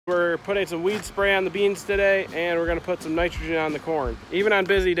We're putting some weed spray on the beans today, and we're gonna put some nitrogen on the corn. Even on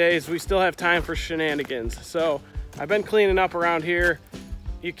busy days, we still have time for shenanigans. So I've been cleaning up around here.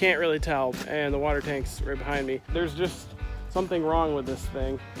 You can't really tell, and the water tank's right behind me. There's just something wrong with this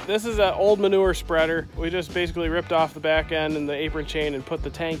thing. This is an old manure spreader. We just basically ripped off the back end and the apron chain and put the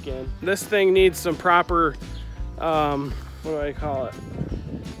tank in. This thing needs some proper, what do I call it?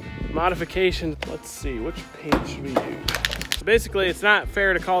 Modifications. Let's see, which paint should we use? So basically, it's not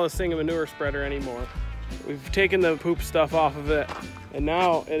fair to call this thing a manure spreader anymore. We've taken the poop stuff off of it, and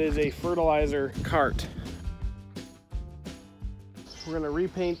now it is a fertilizer cart. We're gonna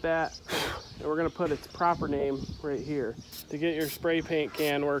repaint that, and we're gonna put its proper name right here to get your spray paint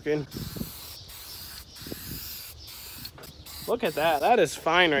can working. Look at that, that is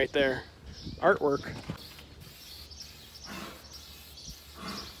fine right there. Artwork.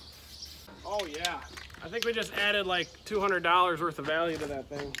 Oh yeah, I think we just added like $200 worth of value to that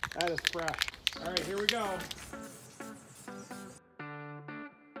thing. That is fresh. All right, here we go.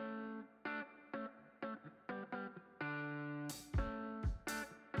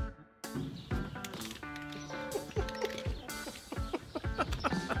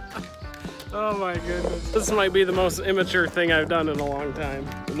 Oh my goodness. This might be the most immature thing I've done in a long time.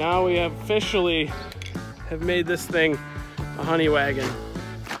 But now we officially have made this thing a honey wagon.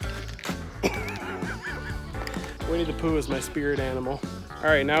 Winnie the Pooh is my spirit animal. All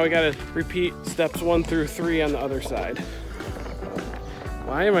right, now we gotta repeat steps 1 through 3 on the other side.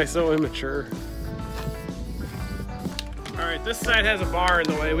 Why am I so immature? All right, this side has a bar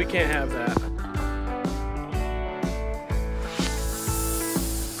in the way. We can't have that.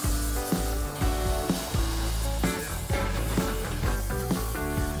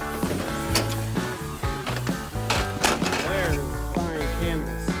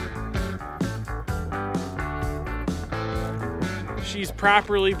 She's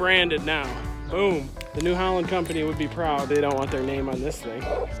properly branded now. Boom. The New Holland company would be proud. They don't want their name on this thing.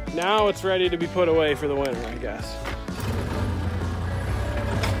 Now it's ready to be put away for the winter, I guess.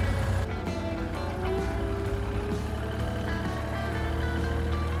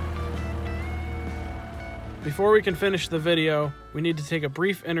 Before we can finish the video, we need to take a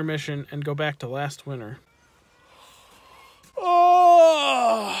brief intermission and go back to last winter.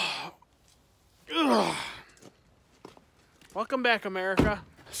 Oh! Ugh. Welcome back, America.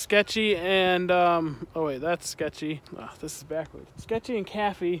 Sketchy and, oh wait, that's Sketchy. Oh, this is backwards. Sketchy and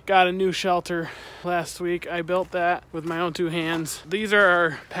Caffey got a new shelter last week. I built that with my own 2 hands. These are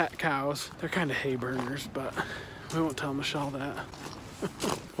our pet cows. They're kind of hay burners, but we won't tell Michelle that.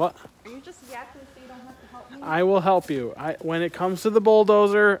 What? Are you just yapping so you don't have to help me? I will help you. When it comes to the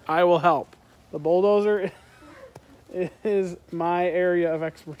bulldozer, I will help. The bulldozer is my area of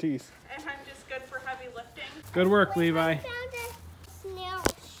expertise. And I'm just good for heavy lifting. Good work, Levi. Snail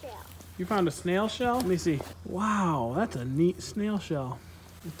shell. You found a snail shell? Let me see. Wow, that's a neat snail shell.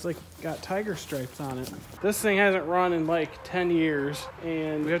 It's like got tiger stripes on it. This thing hasn't run in like 10 years,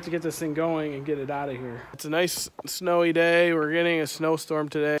 and we have to get this thing going and get it out of here. It's a nice snowy day. We're getting a snowstorm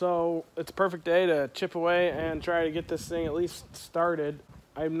today. So it's a perfect day to chip away and try to get this thing at least started.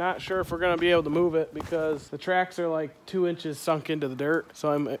 I'm not sure if we're gonna be able to move it because the tracks are like 2 inches sunk into the dirt. So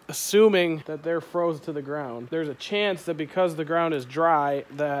I'm assuming that they're froze to the ground. There's a chance that because the ground is dry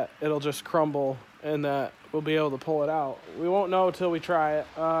that it'll just crumble and that we'll be able to pull it out. We won't know until we try it.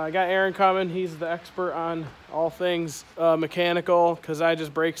 I got Aaron coming. He's the expert on all things mechanical because I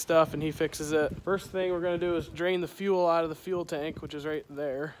just break stuff and he fixes it. First thing we're gonna do is drain the fuel out of the fuel tank, which is right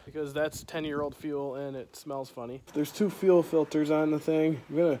there, because that's 10-year-old fuel and it smells funny. There's 2 fuel filters on the thing.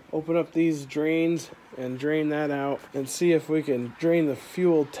 I'm gonna open up these drains and drain that out and see if we can drain the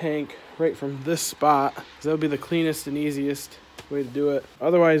fuel tank right from this spot, because that'll be the cleanest and easiest way to do it.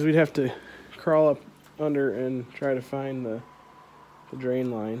 Otherwise, we'd have to crawl up under and try to find the drain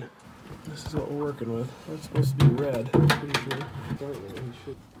line. This is what we're working with. That's supposed to be red, I'm pretty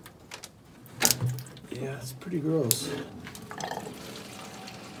sure. Yeah, it's pretty gross.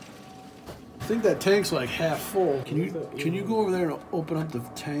 I think that tank's like half full. Can you go over there and open up the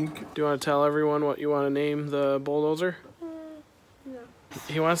tank? Do you want to tell everyone what you want to name the bulldozer? No.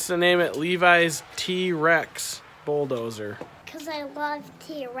 He wants to name it Levi's Terex bulldozer. Because I love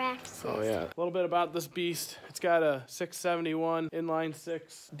T-Rexes. Oh yeah. A little bit about this beast. It's got a 671 inline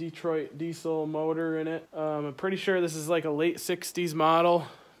 6 Detroit diesel motor in it. I'm pretty sure this is like a late 60s model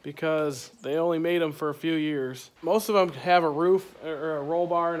because they only made them for a few years. Most of them have a roof or a roll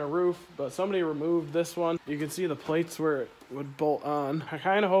bar and a roof, but somebody removed this one. You can see the plates where it would bolt on. I'm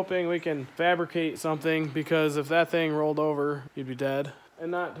kind of hoping we can fabricate something because if that thing rolled over, you'd be dead.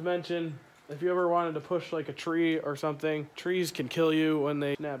 And not to mention, If you ever wanted to push like a tree or something, trees can kill you when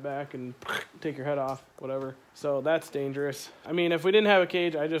they snap back and take your head off, whatever. So that's dangerous. I mean, if we didn't have a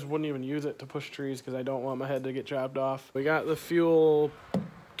cage, I just wouldn't even use it to push trees because I don't want my head to get chopped off. We got the fuel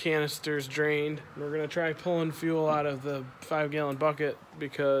canisters drained. We're gonna try pulling fuel out of the 5-gallon bucket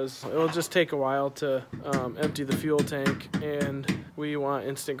because it'll just take a while to empty the fuel tank, and we want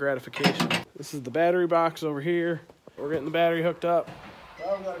instant gratification. This is the battery box over here. We're getting the battery hooked up.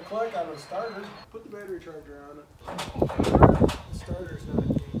 Well, we got a click out of the starter. Put the battery charger on it. The starter's not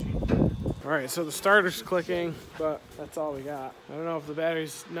engaging. Alright, so the starter's clicking, but that's all we got. I don't know if the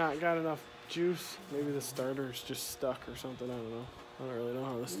battery's not got enough juice. Maybe the starter's just stuck or something, I don't know. I don't really know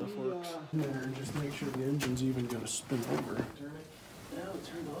how this stuff works. There, and just make sure the engine's even going to spin over. Turn it. Yeah, it'll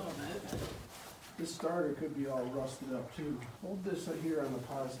turn a little bit. This starter could be all rusted up too. Hold this here on the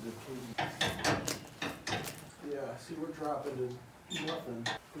positive cable. Yeah, see, we're dropping to nothing.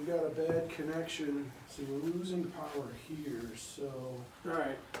 We got a bad connection, so we're losing power here, so...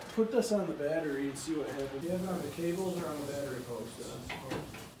 Alright, put this on the battery and see what happens. Do you have it on the cables or on the battery post?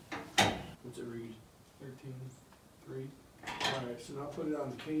 What's it read? 13.3. Alright, so now put it on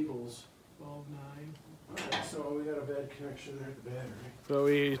the cables. 12.9. Alright, so we got a bad connection there at the battery. So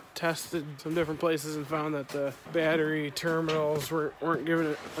we tested some different places and found that the battery terminals weren't giving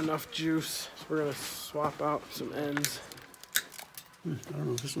it enough juice. So we're going to swap out some ends. I don't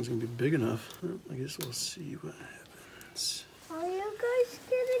know if this one's going to be big enough. I guess we'll see what happens. Are you guys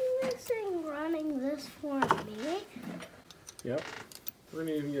getting this thing running this for me? Yep. We're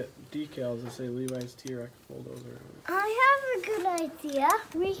going to even get decals that say Levi's Terex bulldozer. I have a good idea.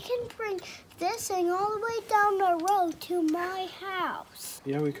 We can bring this thing all the way down the road to my house.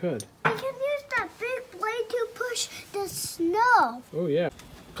 Yeah, we could. We can use that big blade to push the snow. Oh, yeah.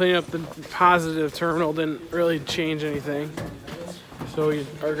 Cleaning up the positive terminal didn't really change anything. So we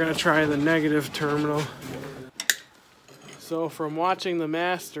are going to try the negative terminal. So from watching The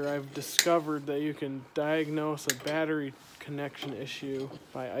Master, I've discovered that you can diagnose a battery connection issue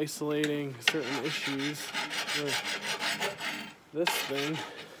by isolating certain issues with this thing,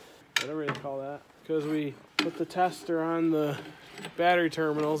 whatever they call that. Because we put the tester on the battery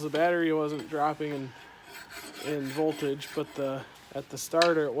terminals, the battery wasn't dropping in voltage, but at the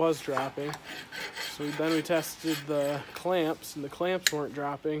starter it was dropping. So then we tested the clamps, and the clamps weren't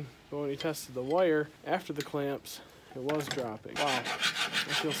dropping. But when we tested the wire after the clamps, it was dropping. Wow, I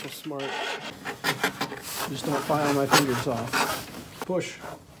feel so smart. Just don't file my fingers off. Push.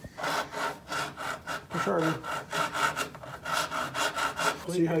 Push harder.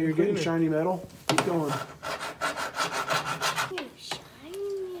 See how you're getting shiny metal? Keep going.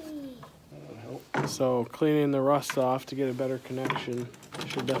 Shiny. So cleaning the rust off to get a better connection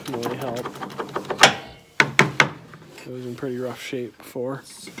should definitely help. It was in pretty rough shape before.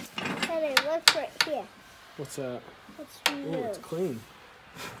 Hey, look right here. What's that? It's Oh, smooth. it's clean.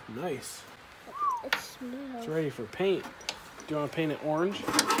 Nice. It's smooth. It's ready for paint. Do you want to paint it orange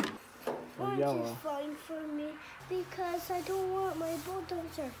or Orange yellow? is fine for me because I don't want my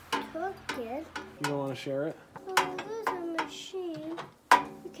bulldozer cooking. You don't want to share it? Oh, there's a machine.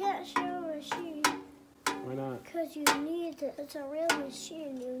 You can't share a machine Why not? because you need it. It's a real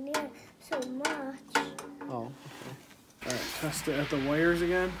machine. You need it so much. Oh, okay. All right, test it at the wires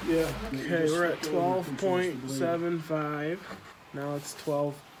again. Yeah. Okay, we're at 12.75. Now it's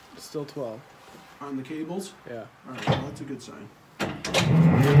 12, still 12. On the cables? Yeah. Alright, well, that's a good sign.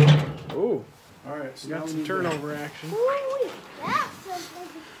 Ooh, Alright, so we now got we some need turnover action. Ooh, that's something.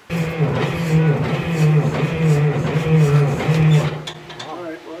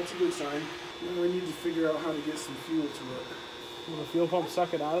 Alright, well, that's a good sign. Now we need to figure out how to get some fuel to it. Will the fuel pump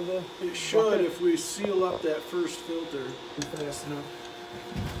suck it out of the... It should if we seal up that first filter fast enough.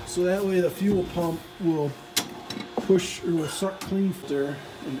 So that way the fuel pump will push, or will suck clean filter,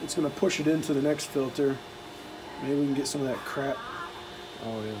 and it's going to push it into the next filter. Maybe we can get some of that crap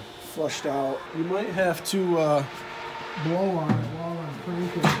flushed out. You might have to blow on it while I'm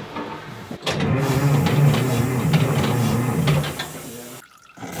cranking.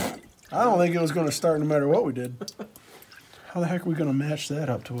 Yeah. I don't think it was going to start no matter what we did. How the heck are we going to match that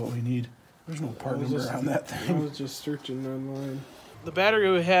up to what we need? There's no part number on that I thing. was just searching online. The battery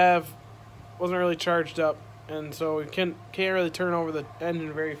we have wasn't really charged up, and so we can't really turn over the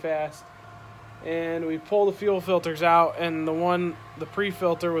engine very fast. And we pulled the fuel filters out, and the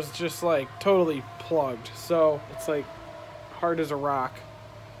pre-filter was just like totally plugged. So it's like hard as a rock.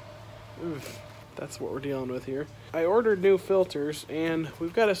 Oof, that's what we're dealing with here. I ordered new filters, and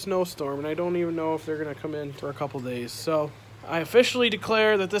we've got a snowstorm, and I don't even know if they're gonna come in for a couple days. So I officially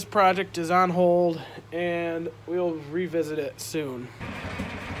declare that this project is on hold, and we'll revisit it soon.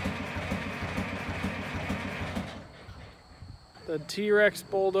 The Terex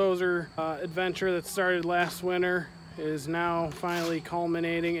bulldozer adventure that started last winter is now finally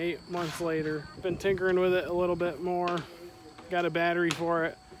culminating 8 months later. Been tinkering with it a little bit more. Got a battery for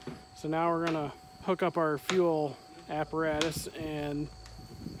it. So now we're gonna hook up our fuel apparatus and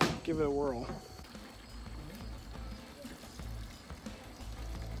give it a whirl.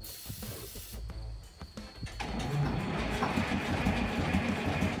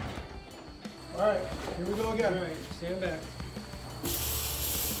 All right, here we go again. All right, stand back.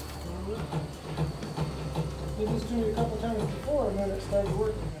 Did this to me a couple times before and then it started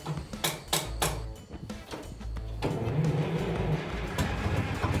working.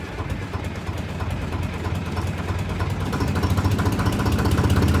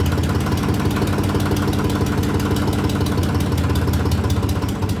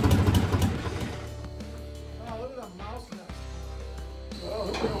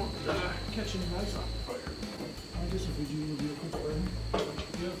 Catching nice on fire. I guess if we do, we'll do a quick burn. Do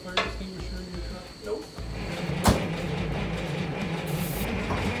you have a fire extinguisher in your truck? Nope.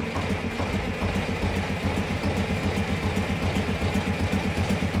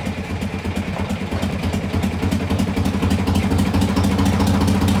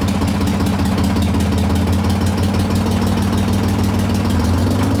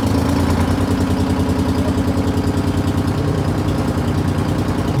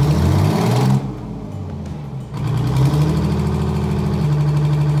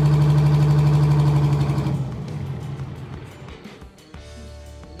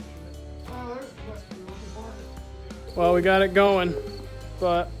 Well, we got it going,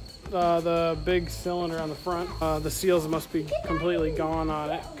 but the big cylinder on the front, the seals must be completely gone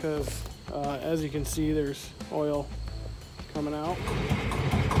on it because as you can see, there's oil coming out.